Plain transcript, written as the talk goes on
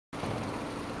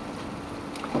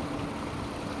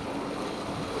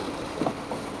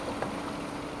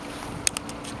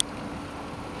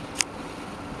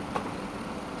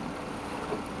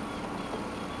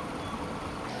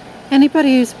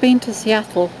Anybody who's been to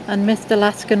Seattle and missed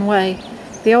Alaskan Way,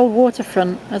 the old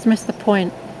waterfront, has missed the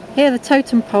point. Here the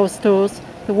totem pole stores,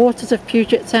 the waters of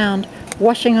Puget Sound,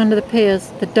 washing under the piers,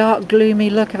 the dark gloomy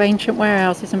look of ancient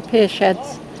warehouses and pier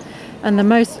sheds, and the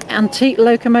most antique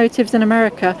locomotives in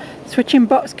America switching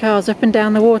boxcars up and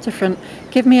down the waterfront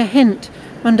give me a hint,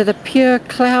 under the pure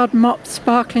cloud-mopped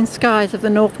sparkling skies of the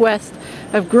northwest,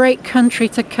 of great country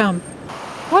to come.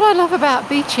 What I love about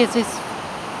beaches is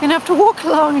you have to walk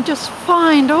along and just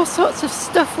find all sorts of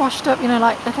stuff washed up, you know,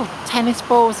 like little tennis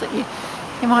balls that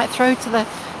you might throw to the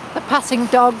passing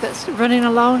dog that's running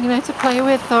along, you know, to play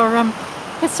with. Or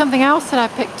here's something else that I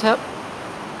picked up.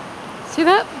 See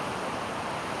that?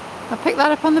 I picked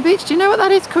that up on the beach. Do you know what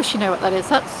that is? Of course you know what that is.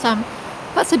 That's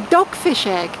a dogfish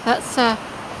egg. That's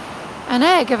an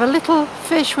egg of a little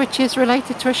fish which is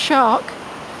related to a shark,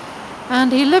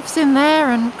 and he lives in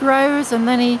there and grows, and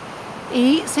then he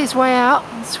eats his way out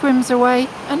and swims away.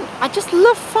 And I just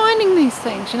love finding these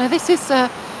things. You know, this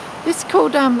is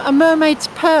called a mermaid's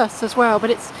purse as well, but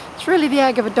it's really the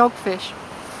egg of a dogfish.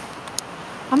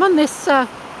 I'm on this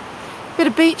bit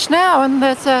of beach now, and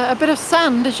there's a bit of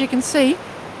sand, as you can see.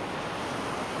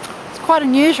 It's quite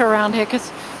unusual around here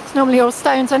because it's normally all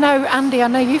stones. I know, Andy, I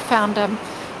know you found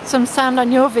some sand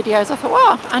on your videos. I thought,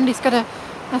 wow, Andy's got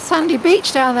a sandy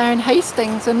beach down there in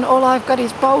Hastings, and all I've got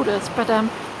is boulders. But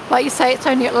like you say, it's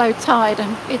only at low tide,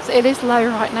 and it is low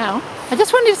right now. I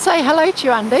just wanted to say hello to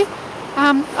you, Andy.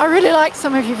 I really like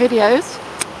some of your videos.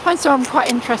 I find some of them quite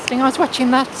interesting. I was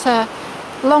watching that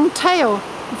long tail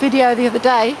video the other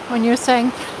day when you were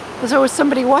saying there's always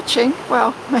somebody watching.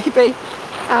 Well, maybe.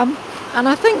 And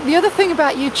I think the other thing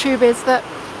about YouTube is that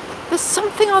there's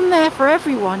something on there for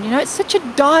everyone. You know, it's such a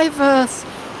diverse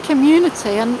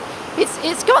community, and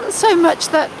it's gotten so much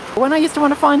that when I used to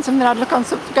want to find something, I'd look on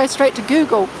something, go straight to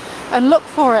Google and look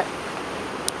for it.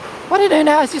 What I do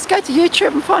now is just go to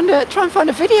YouTube and try and find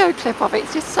a video clip of it.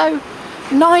 It's just so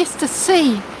nice to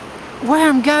see where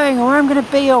I'm going or where I'm going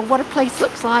to be or what a place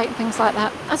looks like and things like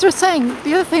that. As I was saying,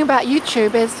 the other thing about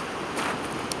YouTube is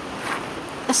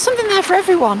there's something there for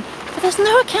everyone, but there's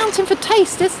no accounting for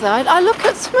taste, is there? I look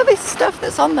at some of this stuff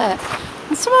that's on there,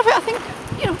 and some of it I think,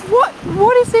 you know,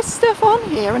 what is this stuff on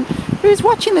here, and who's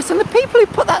watching this? And the people who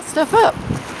put that stuff up,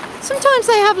 sometimes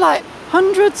they have like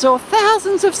hundreds or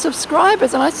thousands of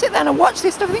subscribers, and I sit there and I watch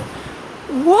this stuff and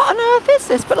think, what on earth is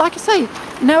this? But like I say,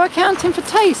 no accounting for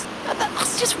taste.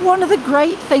 That's just one of the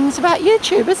great things about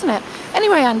YouTube, isn't it?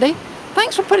 Anyway, Andy,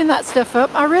 thanks for putting that stuff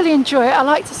up. I really enjoy it. I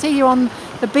like to see you on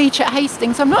the beach at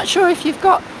Hastings. I'm not sure if you've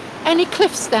got any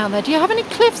cliffs down there. Do you have any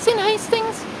cliffs in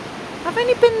Hastings? I've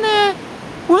only been there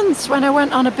once when I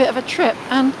went on a bit of a trip,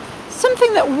 and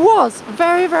something that was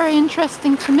very, very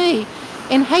interesting to me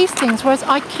in Hastings was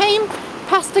I came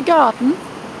past a garden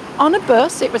on a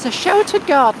bus. It was a sheltered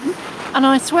garden, and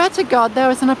I swear to God there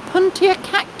was an opuntia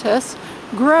cactus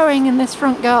growing in this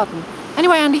front garden.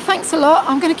 Anyway, Andy, thanks a lot.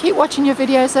 I'm going to keep watching your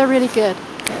videos. They're really good.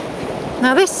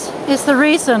 Now this is the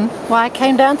reason why I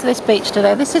came down to this beach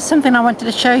today. This is something I wanted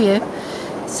to show you.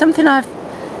 Something I've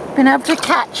been able to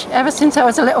catch ever since I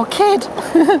was a little kid.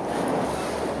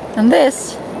 And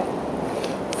this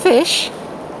fish,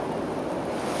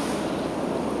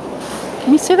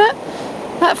 can you see that?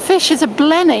 That fish is a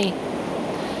blenny.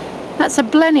 That's a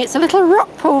blenny. It's a little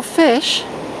rock pool fish.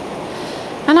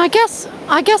 And I guess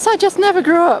I just never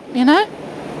grew up, you know?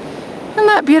 Isn't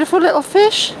that a beautiful little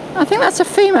fish? I think that's a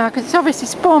female because it's obviously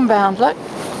spawn bound, look.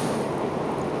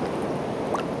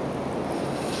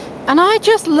 And I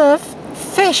just love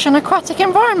fish and aquatic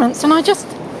environments, and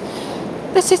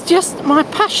this is just my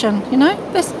passion, you know?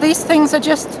 These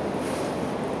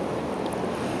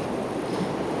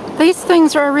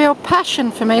things are a real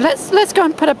passion for me. Let's go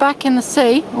and put her back in the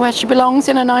sea where she belongs,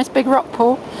 in a nice big rock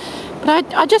pool.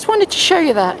 But I just wanted to show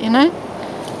you that, you know?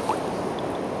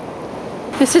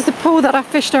 This is the pool that I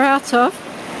fished her out of.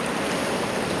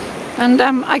 And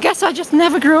I guess I just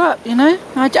never grew up, you know?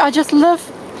 I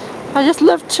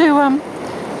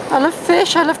love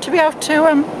fish. I love to be able to,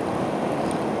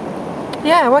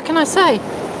 yeah, what can I say?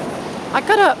 I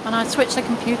got up and I switched the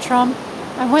computer on.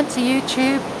 I went to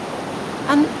YouTube,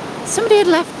 and somebody had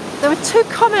left, there were 2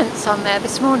 comments on there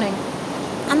this morning,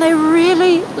 and they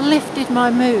really lifted my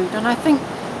mood. And I think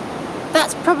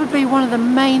that's probably one of the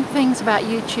main things about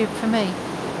YouTube for me.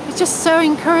 It's just so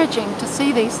encouraging to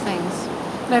see these things.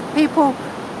 You know, people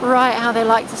write how they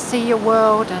like to see your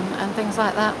world and things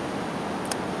like that.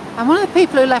 And one of the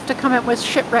people who left a comment was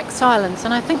Shipwrecksilence,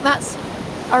 and I think that's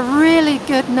a really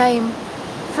good name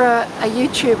for a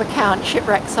YouTube account,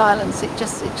 Shipwrecksilence. It's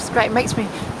just great. It makes me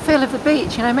feel of the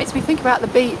beach, you know, it makes me think about the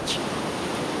beach.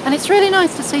 And it's really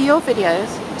nice to see your videos,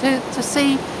 to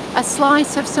see a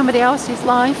slice of somebody else's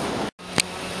life.